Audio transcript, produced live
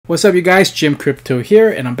What's up, you guys? Jim Crypto here,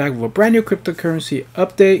 and I'm back with a brand new cryptocurrency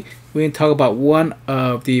update. We're going to talk about one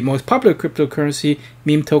of the most popular cryptocurrency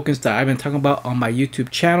meme tokens that I've been talking about on my YouTube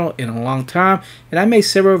channel in a long time, and I made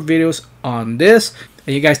several videos on this.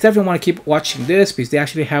 And you guys definitely want to keep watching this because they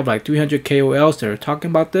actually have like 300 KOLs that are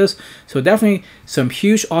talking about this. So definitely some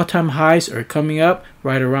huge all-time highs are coming up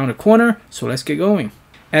right around the corner. So let's get going.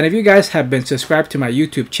 And if you guys have been subscribed to my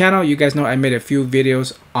YouTube channel, you guys know I made a few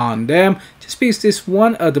videos on them. Just because this is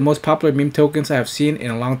one of the most popular meme tokens I have seen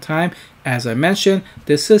in a long time. As I mentioned,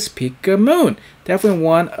 this is PIKA. Definitely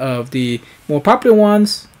one of the more popular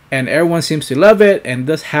ones, and everyone seems to love it and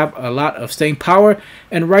does have a lot of staying power.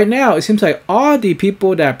 And right now, it seems like all the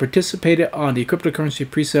people that participated on the cryptocurrency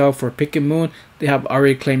pre-sale for PIKA, they have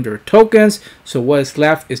already claimed their tokens. So what is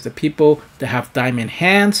left is the people that have diamond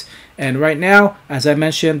hands. And right now, as I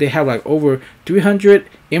mentioned, they have like over 300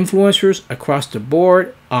 influencers across the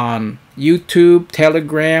board on YouTube,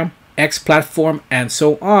 Telegram, X platform, and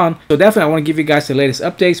so on. So definitely I want to give you guys the latest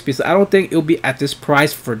updates because I don't think it'll be at this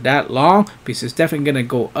price for that long, because it's definitely going to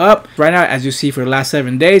go up. Right now, as you see, for the last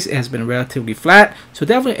 7 days, it has been relatively flat. So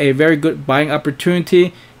definitely a very good buying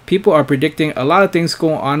opportunity. People are predicting a lot of things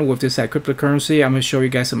going on with this cryptocurrency. I'm going to show you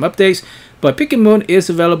guys some updates. But PIKA is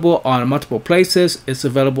available on multiple places. It's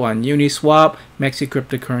available on UniSwap, MEXC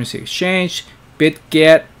cryptocurrency exchange,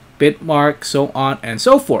 BitGET, BitMart, so on and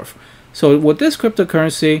so forth. So with this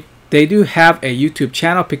cryptocurrency, they do have a YouTube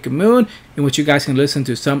channel, PIKA, in which you guys can listen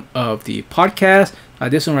to some of the podcasts.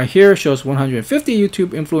 This one right here shows 150 YouTube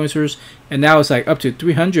influencers, and now it's like up to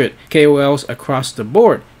 300 KOLs across the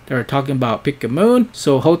board. They're talking about PIKA.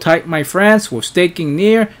 So hold tight, my friends. With staking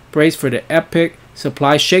near, brace for the epic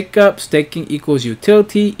supply shakeup. Staking equals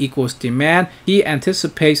utility equals demand. He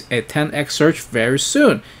anticipates a 10x surge very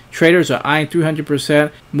soon. Traders are eyeing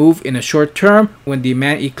 300% move in the short term. When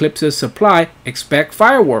demand eclipses supply, expect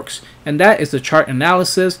fireworks. And that is the chart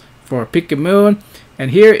analysis for PIKA.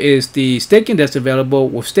 And here is the staking that's available.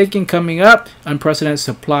 With staking coming up, unprecedented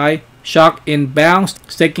supply shock inbound.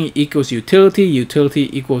 Staking equals utility, utility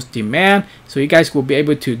equals demand. So you guys will be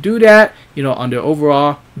able to do that, on the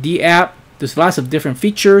overall D app. There's lots of different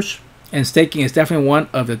features, and staking is definitely one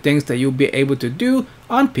of the things that you'll be able to do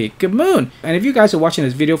on PIKA. And if you guys are watching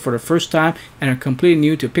this video for the first time and are completely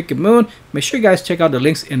new to PIKA, make sure you guys check out the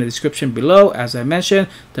links in the description below. As I mentioned,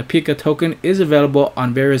 the PIKA token is available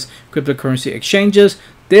on various cryptocurrency exchanges.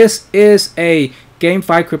 This is a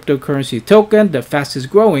GameFi cryptocurrency token, the fastest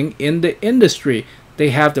growing in the industry. They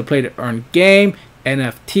have the play to earn game,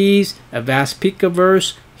 NFTs, a vast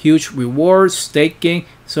PIKAverse, huge rewards, staking,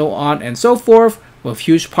 so on and so forth, with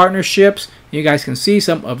huge partnerships. You guys can see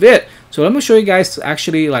some of it. So let me show you guys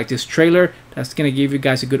actually like this trailer that's going to give you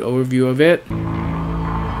guys a good overview of it.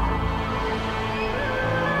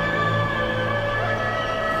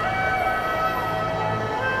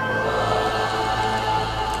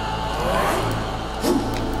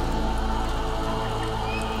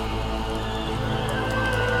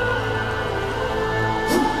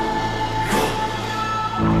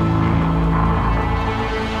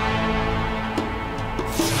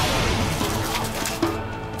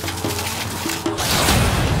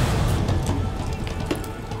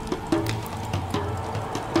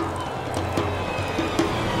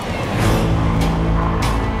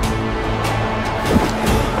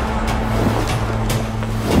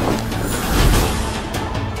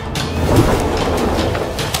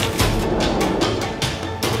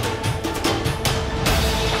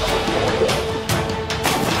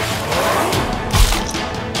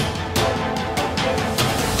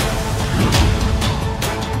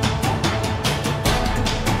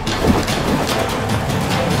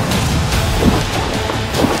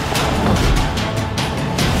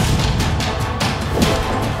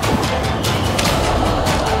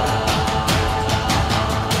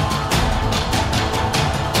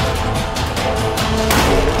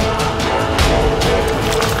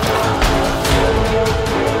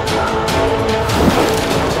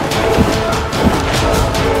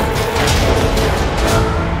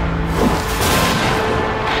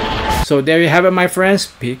 So there you have it, my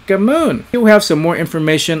friends, PIKA. Here we have some more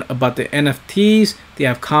information about the NFTs. They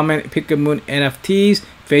have common PIKA NFTs,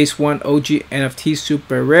 phase 1 OG NFT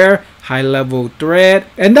super rare, high level thread.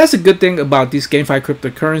 And that's a good thing about these GameFi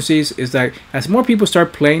cryptocurrencies, is that as more people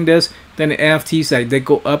start playing this, then the NFTs, they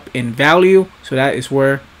go up in value. So that is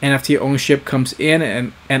where NFT ownership comes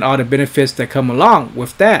in, and all the benefits that come along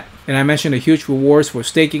with that. And I mentioned the huge rewards for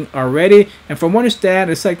staking already. And from what I understand,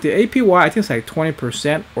 it's like the APY, I think it's like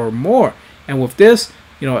 20% or more. And with this,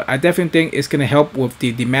 you know, I definitely think it's going to help with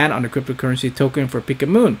the demand on the cryptocurrency token for PIKA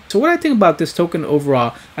Moon. So what I think about this token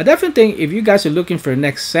overall, I definitely think if you guys are looking for the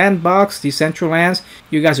next sandbox, Decentraland,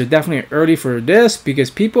 you guys are definitely early for this, because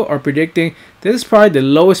people are predicting this is probably the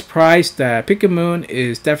lowest price that PIKA Moon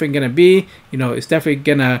is definitely going to be. You know, it's definitely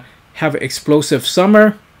going to have an explosive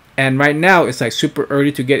summer. And right now it's like super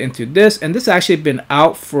early to get into this, and this has actually been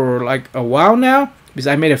out for like a while now, because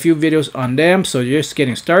I made a few videos on them. So you're just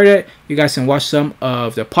getting started. You guys can watch some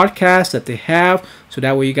of the podcasts that they have, so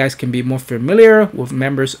that way you guys can be more familiar with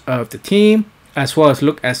members of the team, as well as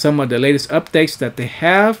look at some of the latest updates that they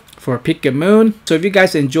have for PIKA Moon. So if you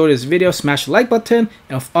guys enjoyed this video, smash the like button.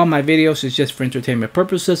 And if all my videos is just for entertainment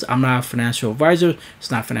purposes, I'm not a financial advisor,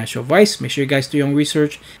 it's not financial advice. Make sure you guys do your own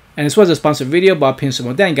research. And this was a sponsored video, but I'll pin some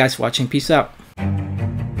more. Thank you guys for watching. Peace out.